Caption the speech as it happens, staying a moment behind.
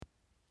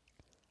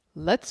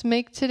Let's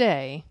make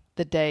today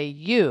the day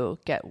you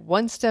get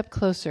one step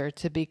closer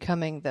to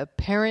becoming the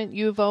parent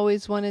you've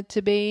always wanted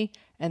to be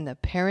and the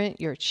parent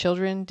your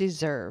children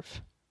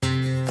deserve.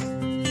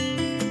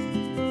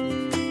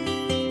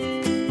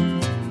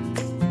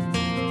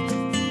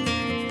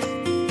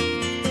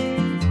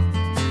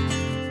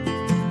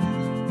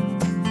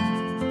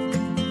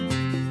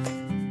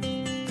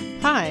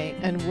 Hi,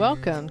 and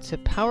welcome to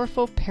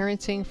Powerful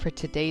Parenting for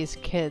Today's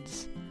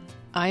Kids.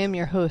 I am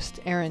your host,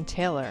 Erin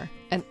Taylor,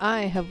 and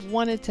I have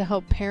wanted to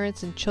help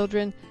parents and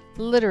children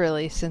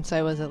literally since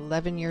I was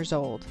 11 years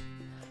old.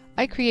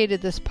 I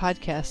created this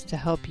podcast to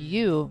help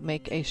you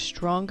make a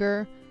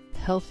stronger,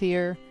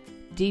 healthier,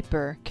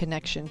 deeper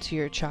connection to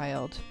your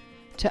child,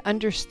 to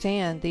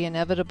understand the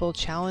inevitable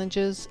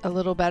challenges a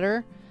little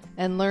better,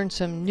 and learn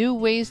some new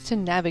ways to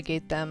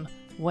navigate them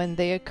when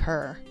they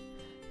occur.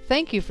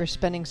 Thank you for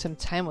spending some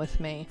time with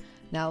me.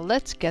 Now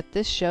let's get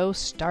this show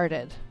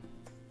started.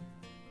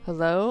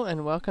 Hello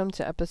and welcome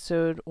to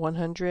episode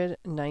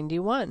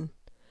 191.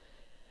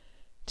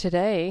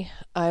 Today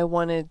I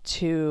wanted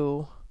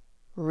to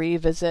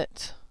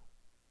revisit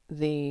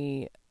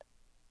the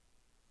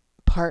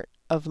part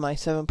of my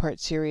 7-part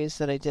series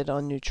that I did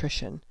on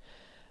nutrition.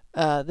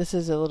 This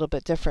is a little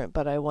bit different,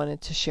 but I wanted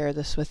to share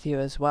this with you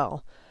as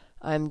well.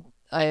 I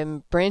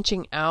am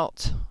branching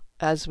out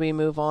as we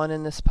move on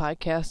in this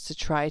podcast to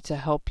try to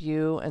help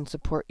you and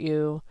support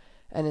you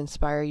and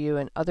inspire you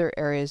in other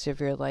areas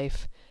of your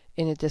life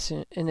in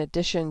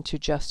addition to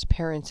just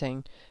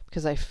parenting,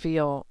 because I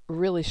feel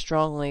really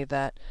strongly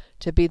that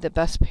to be the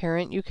best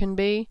parent you can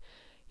be,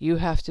 you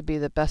have to be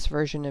the best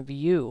version of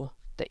you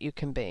that you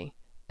can be,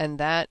 and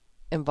that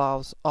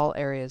involves all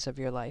areas of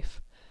your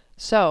life.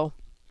 So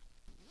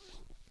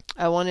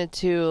I wanted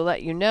to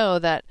let you know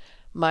that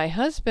my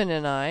husband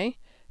and I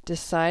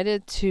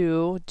decided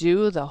to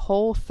do the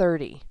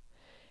Whole30.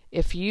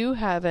 If you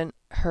haven't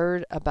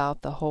heard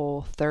about the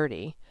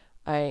Whole30,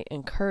 I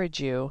encourage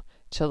you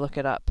to look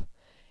it up.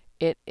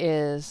 It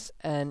is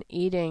an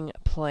eating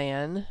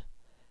plan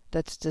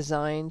that's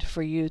designed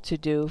for you to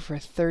do for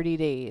 30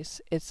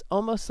 days. It's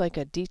almost like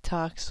a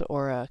detox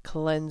or a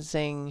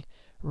cleansing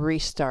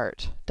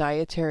restart,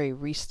 dietary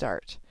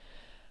restart.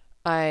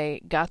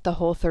 I got the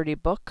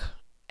Whole30 book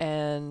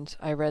and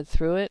I read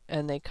through it,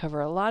 and they cover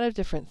a lot of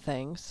different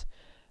things.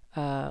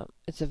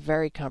 It's a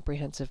very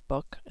comprehensive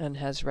book and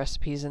has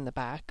recipes in the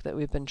back that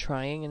we've been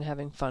trying and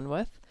having fun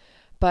with.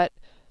 But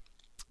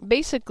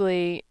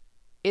basically,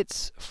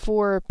 it's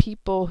for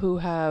people who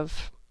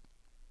have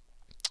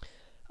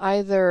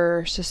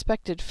either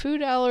suspected food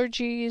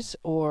allergies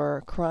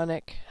or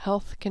chronic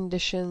health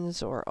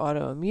conditions or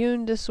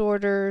autoimmune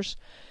disorders.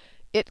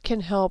 It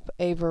can help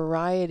a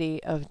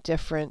variety of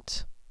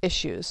different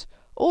issues.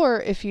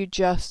 Or if you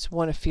just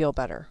want to feel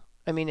better.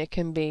 I mean, it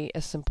can be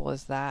as simple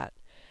as that.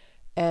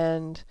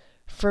 And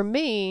for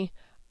me,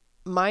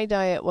 my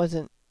diet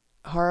wasn't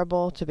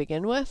horrible to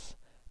begin with,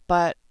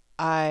 but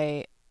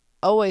I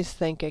always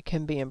think it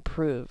can be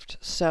improved.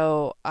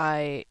 So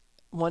I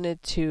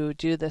wanted to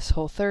do this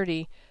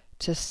Whole30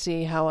 to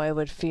see how I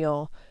would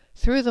feel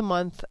through the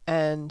month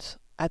and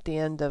at the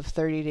end of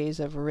 30 days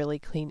of really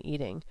clean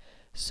eating.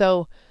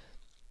 So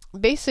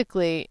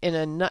basically, in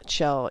a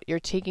nutshell, you're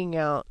taking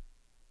out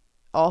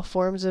all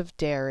forms of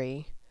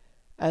dairy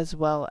as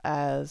well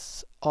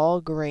as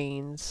all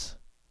grains,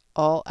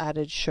 all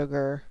added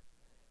sugar,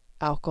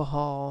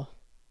 alcohol,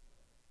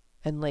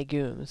 and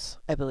legumes,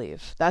 I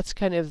believe. That's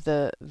kind of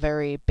the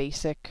very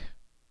basic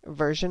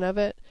version of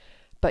it,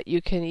 but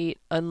you can eat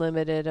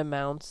unlimited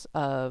amounts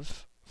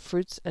of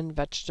fruits and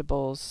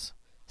vegetables,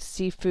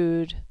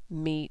 seafood,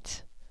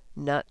 meat,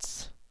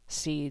 nuts,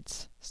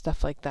 seeds,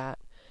 stuff like that.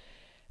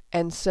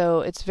 And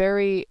so it's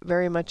very,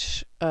 very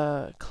much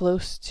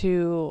close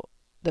to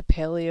the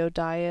paleo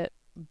diet,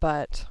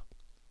 but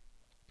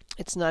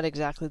it's not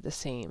exactly the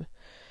same.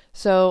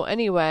 So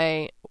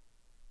anyway,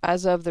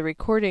 as of the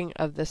recording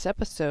of this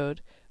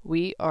episode,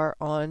 we are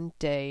on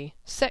day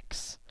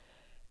 6.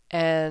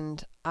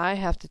 And I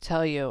have to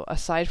tell you,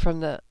 aside from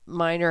the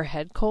minor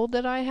head cold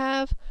that I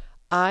have,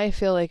 I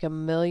feel like $1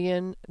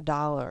 million.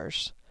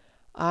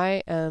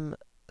 I am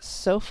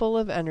so full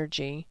of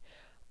energy.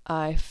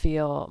 I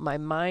feel my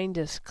mind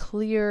is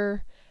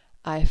clear.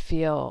 I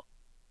feel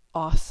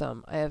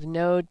awesome. I have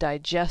no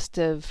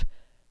digestive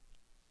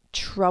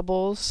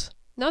troubles.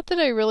 Not that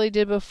I really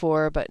did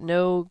before, but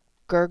no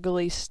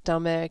gurgly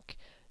stomach,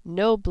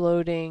 no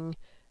bloating,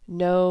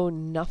 no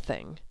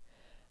nothing.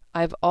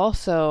 I've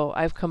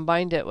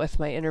combined it with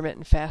my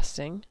intermittent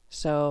fasting.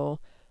 So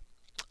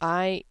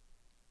I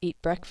eat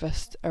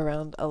breakfast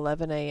around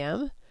 11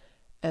 a.m.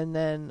 and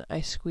then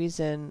I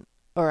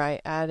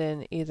add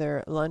in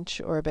either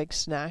lunch or a big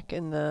snack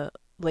in the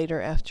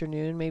later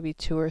afternoon, maybe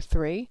 2 or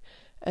 3.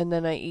 And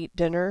then I eat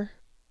dinner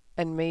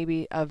and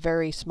maybe a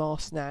very small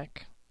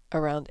snack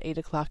around 8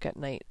 o'clock at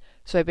night.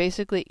 So I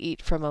basically eat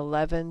from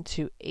 11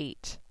 to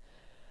 8.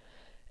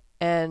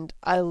 And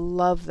I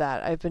love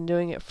that. I've been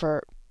doing it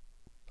for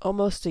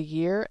almost a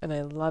year and I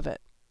love it.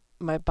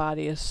 My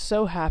body is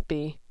so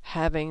happy.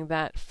 having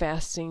that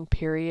fasting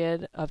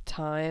period of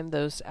time,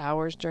 those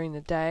hours during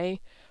the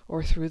day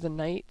or through the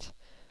night,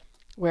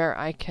 where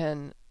I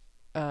can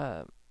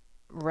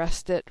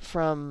rest it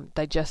from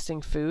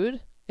digesting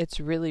food, it's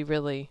really,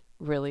 really,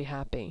 really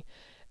happy.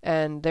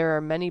 And there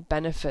are many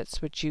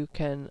benefits which you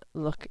can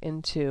look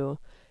into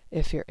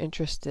if you're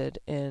interested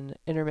in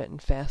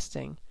intermittent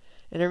fasting.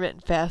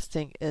 Intermittent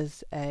fasting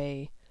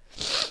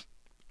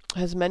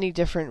has many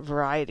different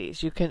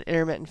varieties. You can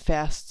intermittent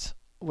fast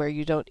where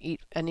you don't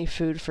eat any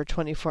food for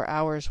 24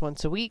 hours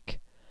once a week,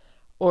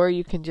 or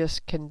you can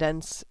just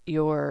condense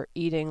your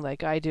eating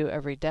like I do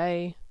every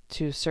day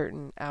to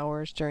certain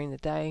hours during the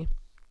day.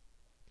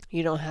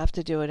 You don't have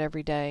to do it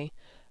every day.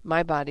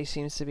 My body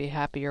seems to be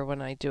happier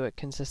when I do it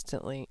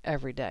consistently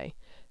every day.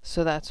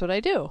 So that's what I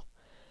do.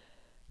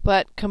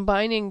 But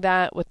combining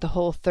that with the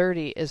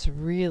Whole30 is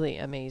really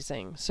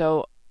amazing.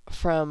 So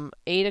from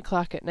 8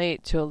 o'clock at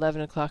night to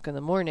 11 o'clock in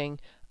the morning,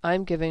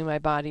 I'm giving my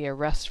body a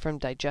rest from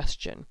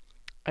digestion.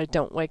 I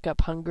don't wake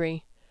up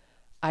hungry.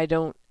 I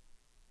don't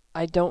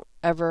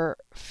ever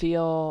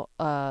feel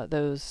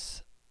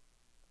that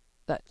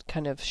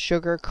kind of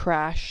sugar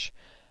crash.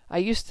 I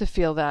used to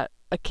feel that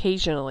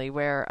occasionally,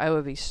 where I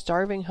would be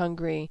starving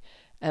hungry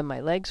and my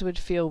legs would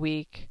feel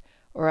weak,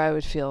 or I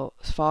would feel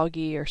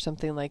foggy or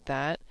something like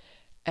that,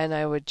 and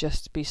I would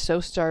just be so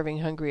starving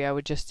hungry I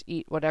would just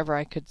eat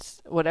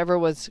whatever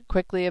was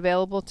quickly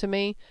available to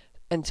me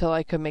until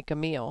I could make a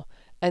meal,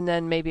 and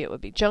then maybe it would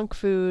be junk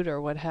food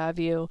or what have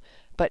you.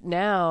 But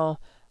now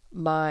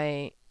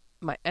my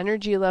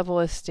energy level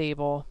is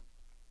stable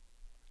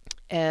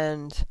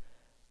and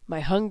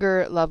my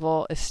hunger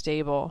level is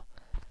stable.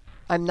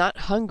 I'm not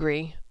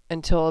hungry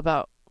until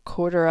about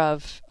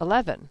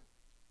 11:15.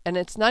 And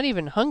it's not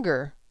even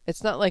hunger.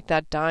 It's not like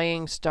that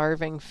dying,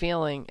 starving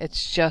feeling.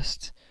 It's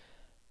just,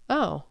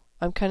 oh,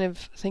 I'm kind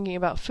of thinking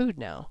about food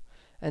now.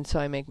 And so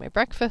I make my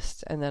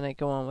breakfast and then I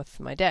go on with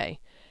my day.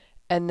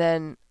 And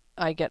then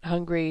I get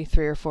hungry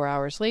 3 or 4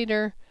 hours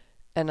later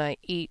and I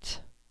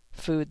eat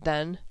food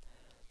then.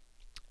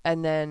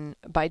 And then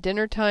by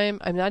dinner time,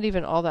 I'm not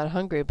even all that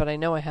hungry, but I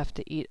know I have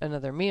to eat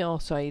another meal.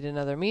 So I eat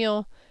another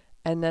meal.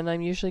 And then I'm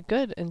usually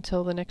good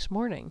until the next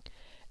morning.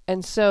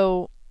 And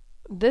so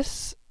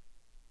this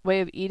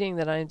way of eating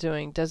that I'm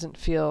doing doesn't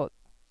feel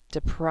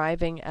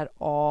depriving at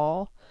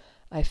all.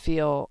 I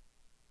feel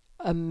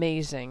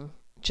amazing,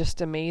 just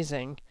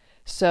amazing.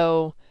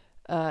 So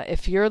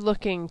if you're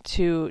looking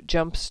to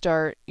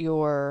jumpstart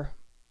your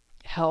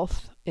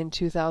health in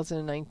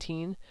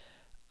 2019,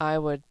 I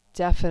would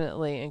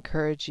definitely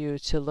encourage you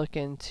to look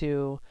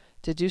to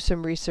do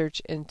some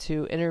research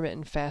into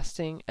intermittent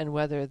fasting and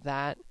whether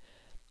that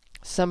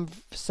some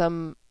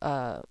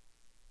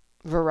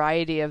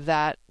variety of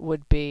that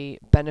would be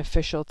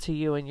beneficial to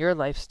you in your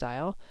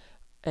lifestyle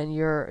and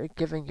you're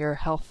giving your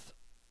health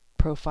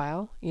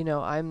profile. You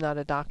know, I'm not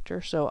a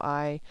doctor, so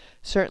I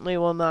certainly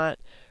will not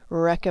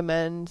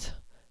recommend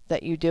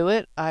that you do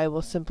it. I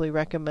will simply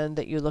recommend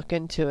that you look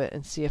into it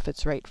and see if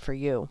it's right for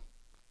you.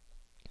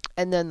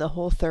 And then the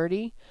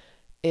Whole30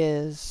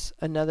 is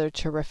another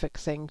terrific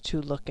thing to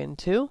look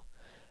into.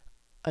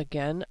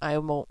 Again, I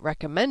won't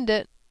recommend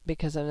it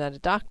because I'm not a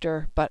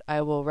doctor, but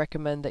I will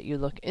recommend that you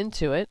look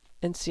into it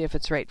and see if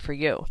it's right for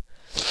you.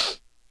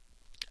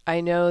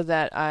 I know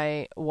that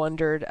I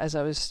wondered as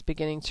I was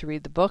beginning to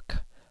read the book,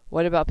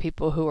 what about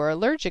people who are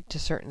allergic to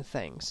certain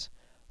things?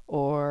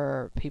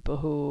 Or people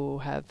who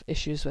have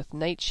issues with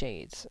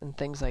nightshades and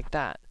things like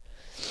that.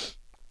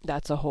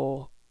 That's a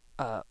whole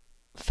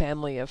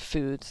family of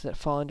foods that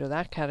fall under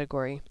that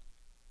category.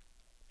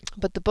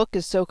 But the book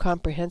is so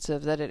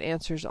comprehensive that it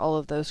answers all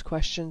of those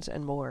questions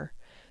and more.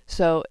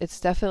 So it's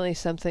definitely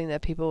something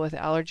that people with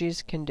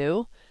allergies can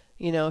do.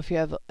 You know, if you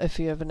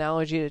have an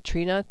allergy to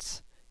tree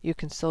nuts, you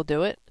can still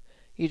do it.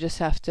 You just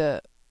have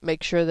to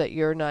make sure that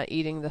you're not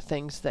eating the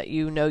things that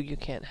you know you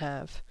can't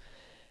have.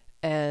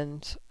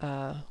 And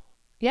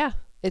yeah,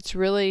 it's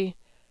really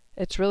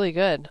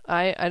good.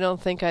 I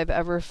don't think I've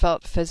ever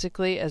felt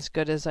physically as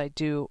good as I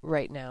do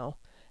right now,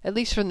 at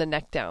least from the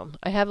neck down.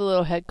 I have a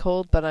little head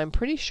cold, but I'm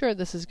pretty sure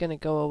this is going to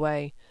go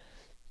away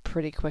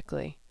pretty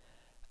quickly.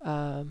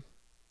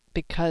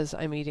 Because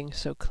I'm eating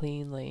so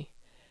cleanly.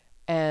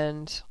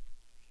 And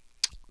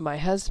my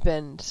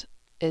husband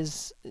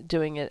is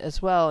doing it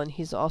as well, and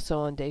he's also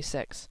on day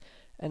 6.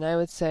 And I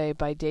would say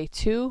by day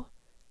 2,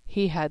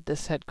 he had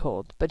this head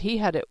cold, but he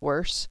had it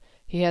worse.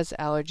 He has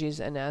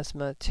allergies and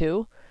asthma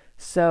too,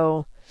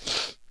 so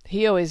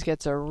he always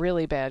gets a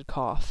really bad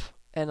cough.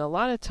 And a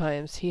lot of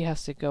times he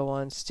has to go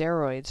on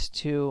steroids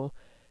to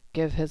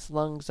give his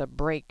lungs a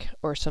break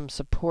or some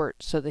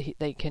support so that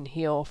they can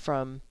heal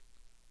from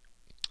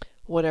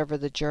whatever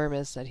the germ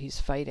is that he's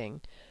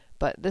fighting.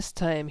 But this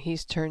time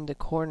he's turned the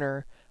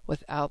corner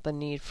without the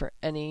need for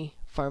any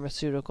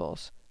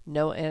pharmaceuticals.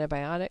 No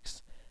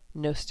antibiotics,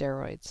 no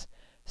steroids.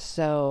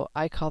 So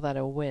I call that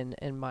a win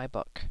in my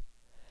book.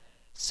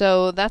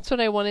 So that's what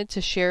I wanted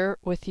to share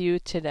with you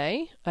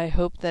today. I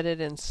hope that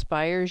it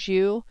inspires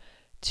you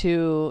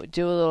to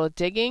do a little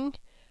digging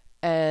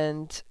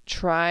and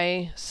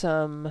try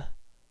some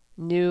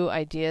new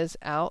ideas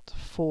out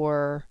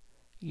for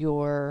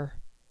your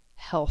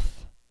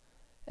health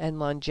and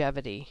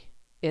longevity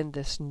in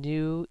this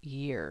new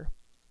year.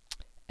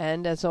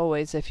 And as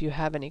always, if you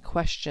have any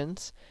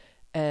questions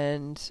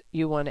and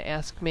you want to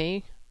ask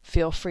me,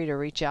 feel free to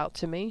reach out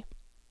to me.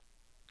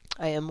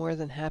 I am more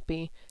than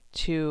happy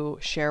to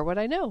share what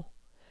I know.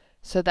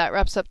 So that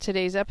wraps up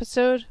today's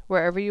episode.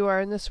 Wherever you are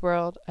in this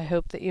world, I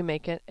hope that you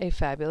make it a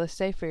fabulous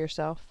day for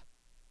yourself.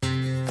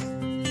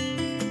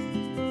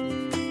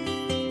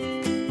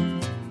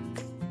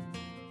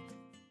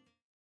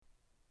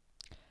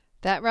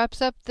 That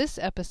wraps up this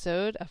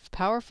episode of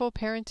Powerful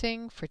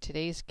Parenting for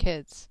Today's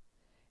Kids.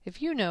 If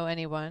you know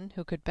anyone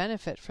who could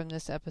benefit from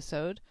this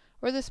episode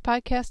or this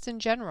podcast in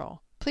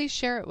general, please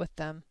share it with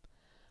them.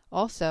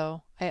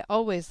 Also, I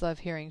always love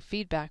hearing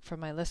feedback from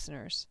my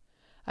listeners.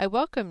 I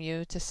welcome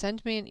you to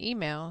send me an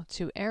email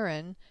to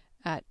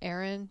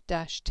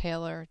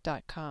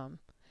erin@erin-taylor.com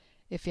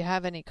if you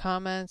have any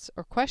comments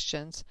or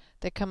questions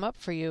that come up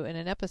for you in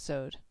an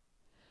episode.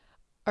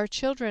 Our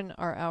children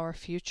are our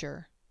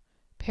future.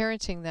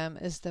 Parenting them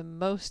is the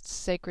most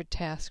sacred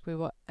task we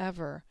will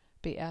ever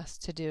be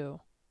asked to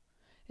do.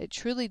 It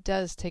truly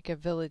does take a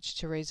village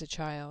to raise a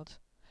child.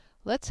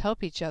 Let's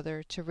help each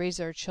other to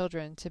raise our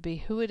children to be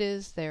who it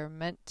is they are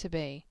meant to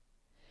be.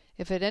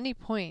 If at any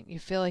point you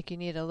feel like you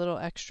need a little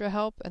extra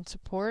help and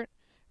support,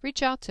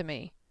 reach out to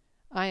me.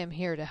 I am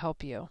here to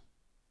help you.